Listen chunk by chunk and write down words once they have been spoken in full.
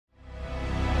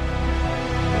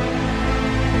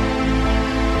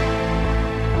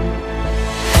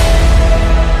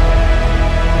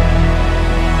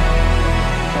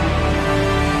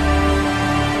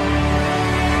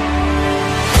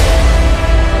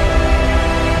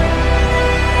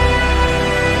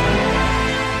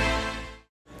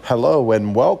Hello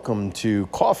and welcome to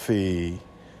Coffee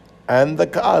and the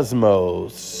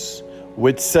Cosmos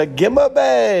with Sagima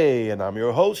Bay. And I'm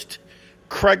your host,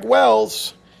 Craig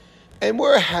Wells. And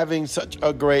we're having such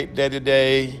a great day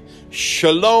today.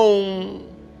 Shalom.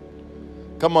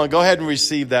 Come on, go ahead and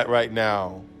receive that right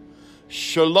now.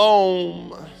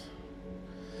 Shalom.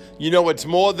 You know, it's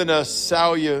more than a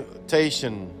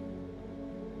salutation.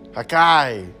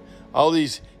 Hakai. All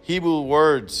these Hebrew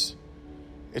words.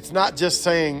 It's not just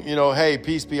saying, hey,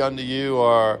 peace be unto you,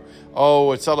 or,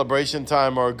 oh, it's celebration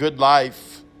time, or good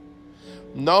life.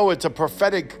 No, it's a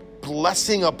prophetic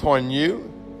blessing upon you.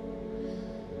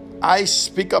 I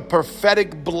speak a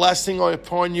prophetic blessing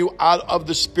upon you out of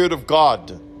the Spirit of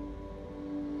God.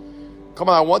 Come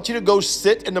on, I want you to go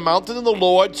sit in the mountain of the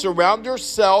Lord, surround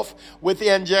yourself with the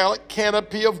angelic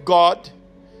canopy of God.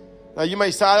 Now, you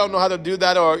may say, I don't know how to do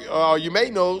that, or you may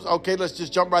know, okay, let's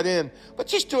just jump right in. But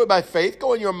just do it by faith.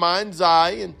 Go in your mind's eye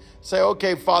and say,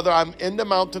 okay, Father, I'm in the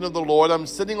mountain of the Lord. I'm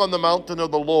sitting on the mountain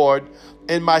of the Lord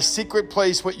in my secret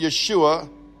place with Yeshua,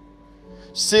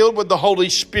 sealed with the Holy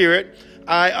Spirit.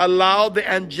 I allow the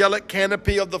angelic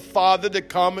canopy of the Father to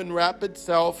come and wrap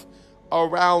itself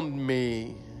around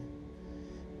me.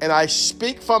 And I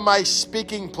speak from my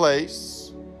speaking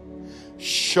place,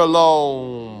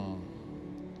 Shalom.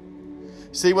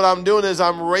 See, what I'm doing is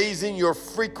I'm raising your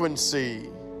frequency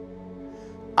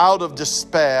out of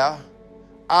despair,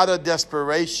 out of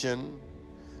desperation,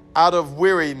 out of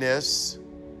weariness,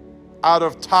 out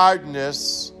of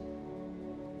tiredness,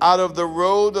 out of the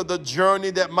road of the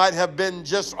journey that might have been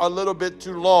just a little bit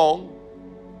too long,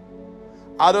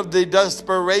 out of the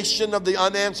desperation of the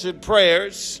unanswered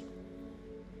prayers,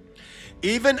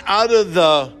 even out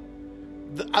of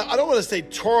I don't want to say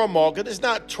turmoil, because it's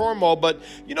not turmoil, but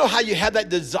you know how you have that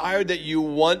desire that you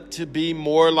want to be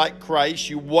more like Christ?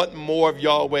 You want more of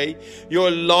Yahweh. You're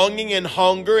longing and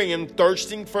hungering and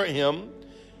thirsting for Him.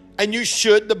 And you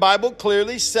should. The Bible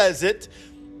clearly says it.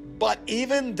 But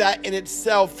even that in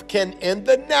itself can, in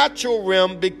the natural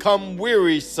realm, become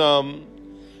wearisome,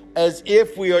 as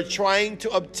if we are trying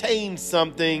to obtain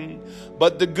something.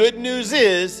 But the good news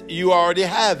is you already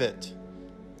have it.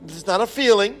 It's not a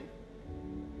feeling.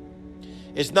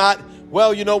 It's not,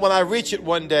 well, when I reach it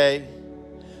one day.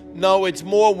 No, it's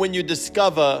more when you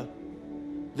discover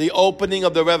the opening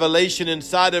of the revelation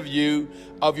inside of you,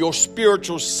 of your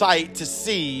spiritual sight to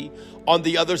see on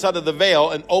the other side of the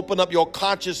veil, and open up your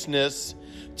consciousness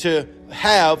to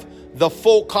have the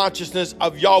full consciousness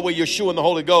of Yahweh, Yeshua, and the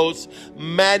Holy Ghost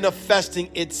manifesting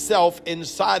itself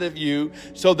inside of you,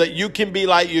 so that you can be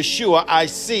like Yeshua. I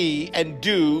see and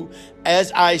do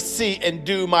as I see and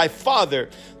do my Father.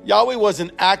 Yahweh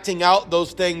wasn't acting out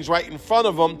those things right in front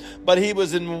of him, but he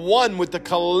was in one with the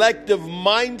collective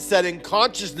mindset and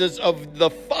consciousness of the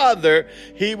Father.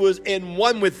 He was in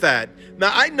one with that.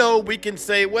 Now, I know we can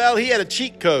say, well, he had a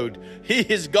cheat code. He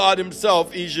is God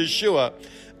himself. He's Yeshua.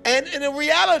 And in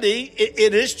reality,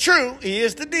 it is true. He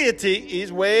is the deity.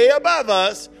 He's way above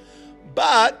us.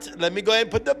 But let me go ahead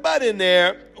and put the but in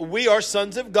there. We are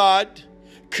sons of God,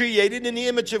 created in the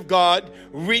image of God,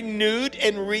 renewed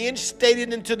and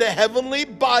reinstated into the heavenly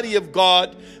body of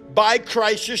God by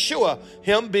Christ Yeshua,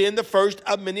 him being the first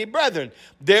of many brethren.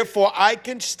 Therefore, I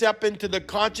can step into the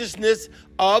consciousness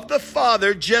of the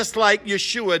Father just like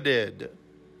Yeshua did.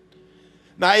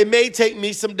 Now, it may take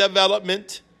me some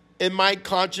development in my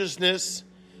consciousness,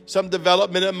 some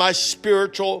development in my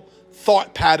spiritual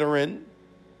thought pattern,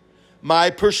 my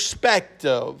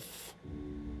perspective.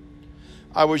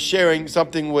 I was sharing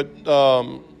something with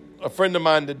a friend of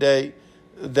mine today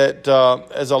that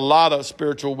has a lot of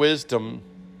spiritual wisdom.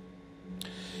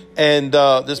 And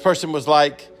this person was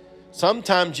like,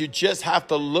 sometimes you just have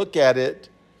to look at it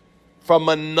from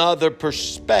another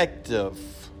perspective.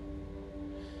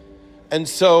 And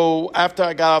so after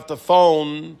I got off the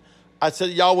phone, I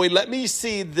said, Yahweh, let me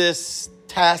see this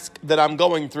task that I'm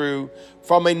going through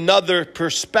from another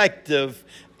perspective.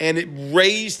 And it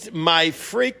raised my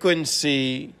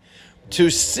frequency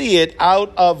to see it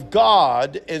out of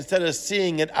God instead of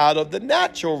seeing it out of the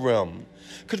natural realm.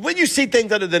 Because when you see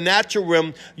things out of the natural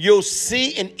realm, you'll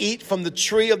see and eat from the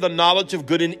tree of the knowledge of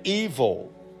good and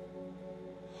evil,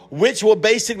 which will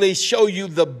basically show you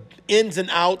the ins and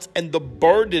outs and the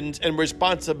burdens and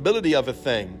responsibility of a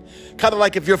thing. Kind of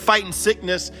like if you're fighting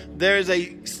sickness, there's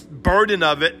a burden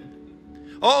of it.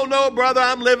 Oh, no, brother,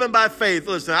 I'm living by faith.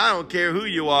 Listen, I don't care who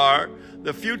you are.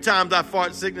 The few times I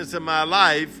fought sickness in my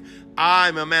life,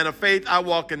 I'm a man of faith. I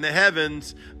walk in the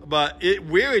heavens, but it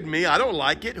wearied me. I don't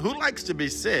like it. Who likes to be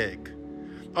sick?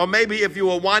 Or maybe if you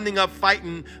were winding up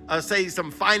fighting, say,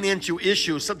 some financial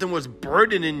issues, something was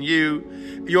burdening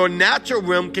you, your natural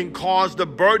realm can cause the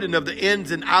burden of the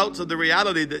ins and outs of the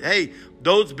reality that, hey,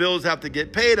 those bills have to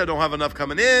get paid. I don't have enough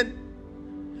coming in.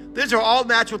 These are all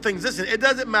natural things. Listen, it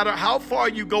doesn't matter how far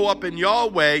you go up in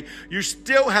Yahweh, you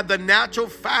still have the natural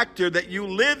factor that you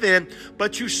live in,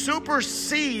 but you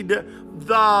supersede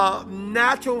the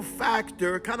natural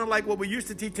factor, kind of like what we used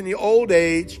to teach in the old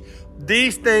age.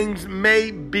 These things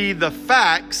may be the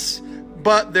facts,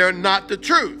 but they're not the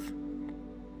truth.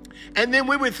 And then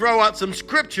we would throw out some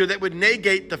scripture that would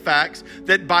negate the facts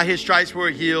that by his stripes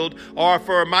we're healed, or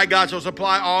for my God shall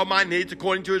supply all my needs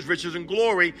according to his riches and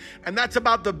glory. And that's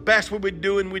about the best we would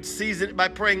do, and we'd season it by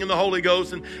praying in the Holy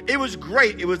Ghost. And it was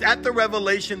great. It was at the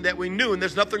revelation that we knew, and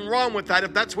there's nothing wrong with that.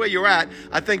 If that's where you're at,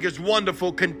 I think it's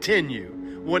wonderful. Continue.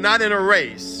 We're not in a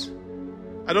race.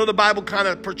 I know the Bible kind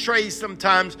of portrays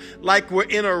sometimes like we're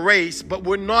in a race, but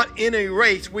we're not in a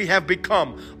race. We have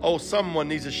become. Oh, someone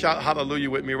needs to shout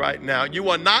hallelujah with me right now. You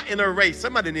are not in a race.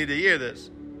 Somebody need to hear this.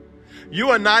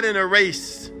 You are not in a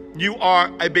race. You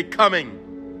are a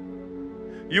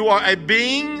becoming. You are a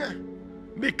being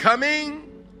becoming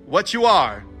what you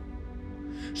are.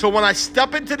 So when I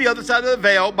step into the other side of the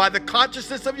veil by the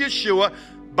consciousness of Yeshua,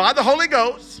 by the Holy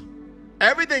Ghost,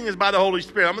 everything is by the Holy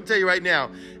Spirit. I'm going to tell you right now,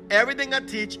 everything I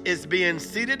teach is being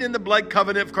seated in the blood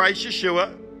covenant of Christ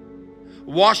Yeshua,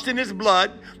 washed in his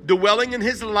blood, dwelling in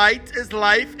his light, his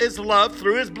life, his love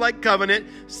through his blood covenant,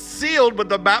 sealed with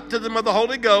the baptism of the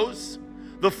Holy Ghost,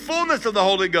 the fullness of the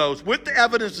Holy Ghost, with the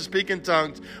evidence to speak in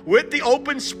tongues, with the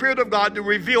open Spirit of God to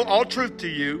reveal all truth to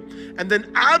you. And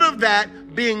then out of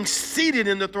that, being seated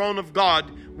in the throne of God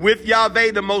with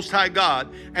Yahweh, the Most High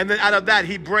God. And then out of that,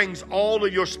 he brings all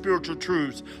of your spiritual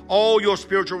truths, all your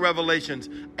spiritual revelations,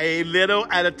 a little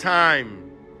at a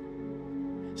time.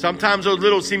 Sometimes those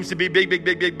little seems to be big, big,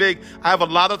 big, big, big. I have a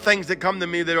lot of things that come to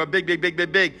me that are big, big, big,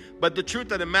 big, big. But the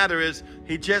truth of the matter is,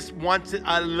 he just wants it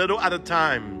a little at a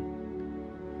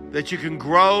time. That you can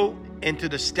grow into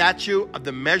the stature of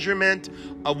the measurement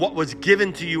of what was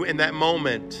given to you in that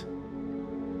moment.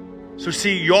 So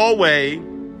see, Yahweh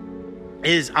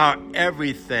is our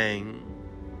everything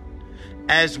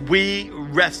as we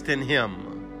rest in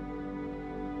him,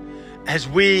 as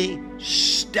we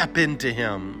step into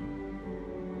him,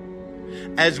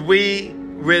 as we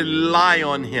rely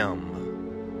on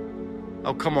him.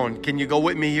 Oh, come on. Can you go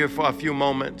with me here for a few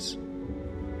moments?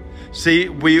 See,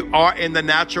 we are in the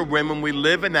natural realm and we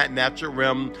live in that natural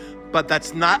realm, but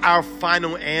that's not our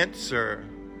final answer.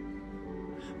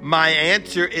 My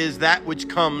answer is that which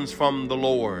comes from the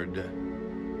Lord.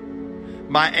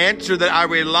 My answer that I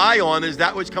rely on is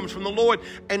that which comes from the Lord.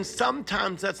 And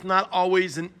sometimes that's not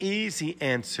always an easy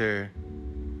answer.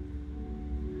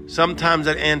 Sometimes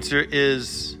that answer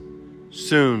is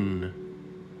soon.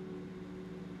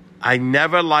 I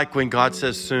never like when God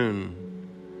says soon,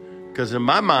 because in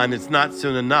my mind, it's not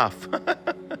soon enough.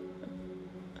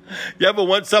 You ever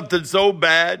want something so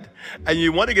bad and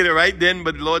you want to get it right then,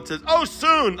 but the Lord says, oh,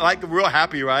 soon, like real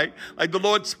happy, right? Like the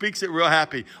Lord speaks it real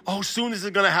happy. Oh, soon is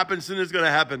it going to happen? Soon is it going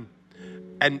to happen.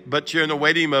 But you're in a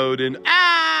waiting mode and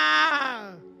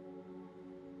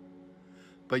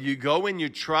But you go and you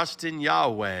trust in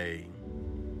Yahweh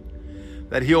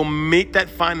that he'll meet that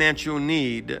financial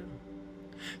need.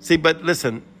 See, but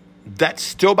listen, that's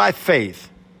still by faith.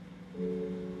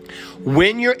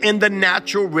 When you're in the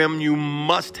natural realm, you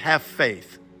must have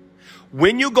faith.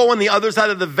 When you go on the other side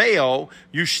of the veil,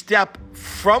 you step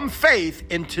from faith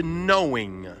into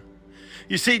knowing.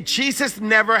 You see, Jesus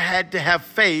never had to have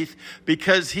faith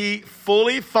because he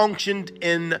fully functioned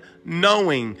in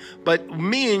knowing. But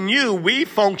me and you, we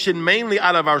function mainly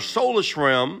out of our soulish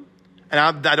realm. And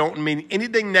I don't mean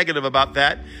anything negative about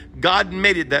that. God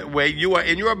made it that way. You are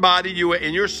in your body. You are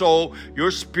in your soul.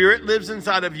 Your spirit lives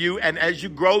inside of you. And as you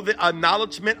grow the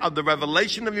acknowledgement of the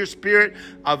revelation of your spirit,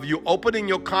 of you opening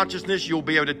your consciousness, you'll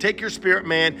be able to take your spirit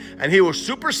man and he will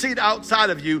supersede outside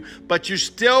of you. But you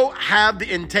still have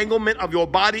the entanglement of your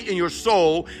body and your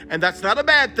soul. And that's not a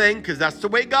bad thing because that's the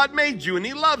way God made you and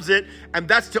he loves it. And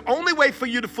that's the only way for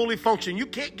you to fully function. You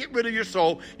can't get rid of your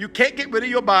soul. You can't get rid of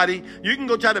your body. You can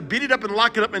go try to beat it up and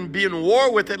lock it up and be in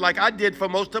war with it like I did for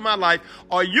most of my life,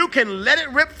 or you can let it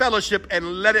rip fellowship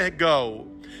and let it go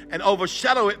and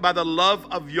overshadow it by the love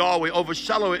of Yahweh,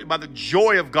 overshadow it by the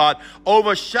joy of God,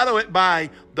 overshadow it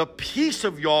by the peace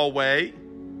of Yahweh,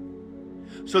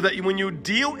 so that when you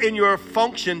deal in your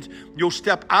functions, you'll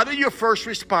step out of your first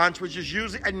response, which is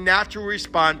usually a natural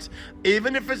response.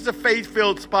 Even if it's a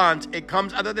faith-filled response, it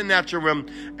comes out of the natural realm,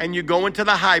 and you go into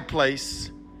the high place,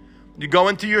 You go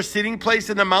into your sitting place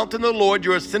in the mountain of the Lord.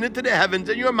 You're ascended to the heavens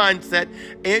in your mindset,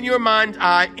 in your mind's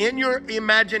eye, in your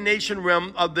imagination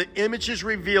realm of the images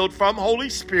revealed from Holy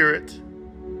Spirit.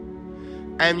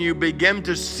 And you begin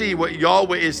to see what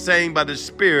Yahweh is saying by the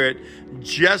Spirit,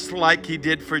 just like he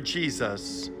did for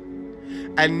Jesus.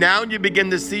 And now you begin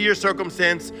to see your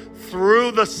circumstance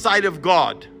through the sight of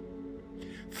God,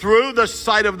 through the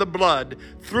sight of the blood,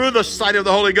 through the sight of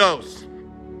the Holy Ghost,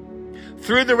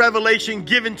 through the revelation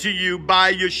given to you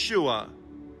by Yeshua.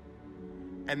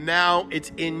 And now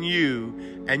it's in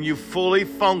you, and you fully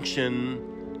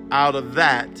function out of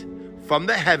that, from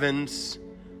the heavens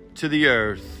to the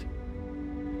earth.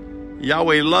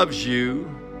 Yahweh loves you.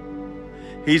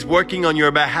 He's working on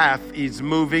your behalf. He's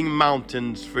moving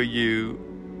mountains for you.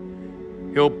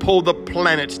 He'll pull the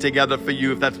planets together for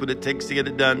you if that's what it takes to get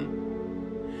it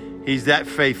done. He's that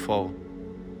faithful.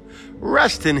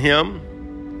 Rest in him.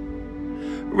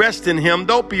 Rest in him.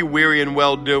 Don't be weary in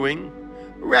well-doing.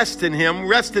 Rest in him.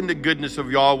 Rest in the goodness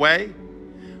of Yahweh.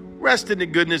 Rest in the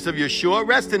goodness of Yeshua.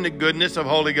 Rest in the goodness of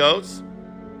Holy Ghost.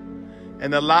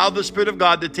 And allow the Spirit of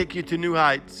God to take you to new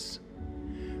heights.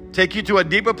 Take you to a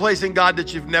deeper place in God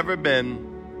that you've never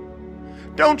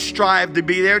been. Don't strive to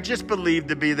be there. Just believe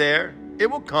to be there. It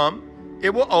will come. It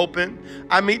will open.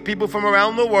 I meet people from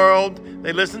around the world.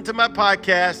 They listen to my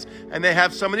podcast and they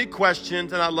have so many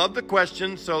questions, and I love the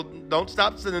questions, so don't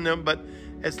stop sending them. But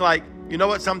it's like, you know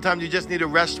what? Sometimes you just need to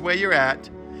rest where you're at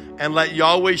and let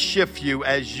Yahweh shift you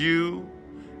as you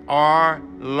are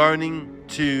learning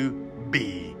to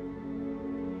be.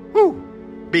 Woo!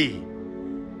 Be.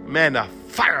 Man, the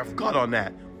fire of God on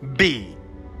that. Be.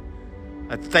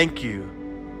 I thank you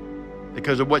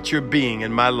because of what you're being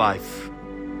in my life.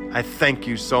 I thank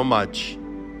you so much.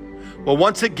 Well,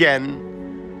 once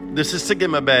again, this is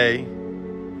Sigma Bay.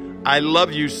 I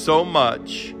love you so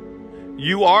much.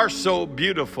 You are so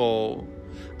beautiful.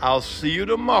 I'll see you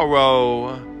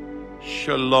tomorrow.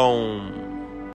 Shalom.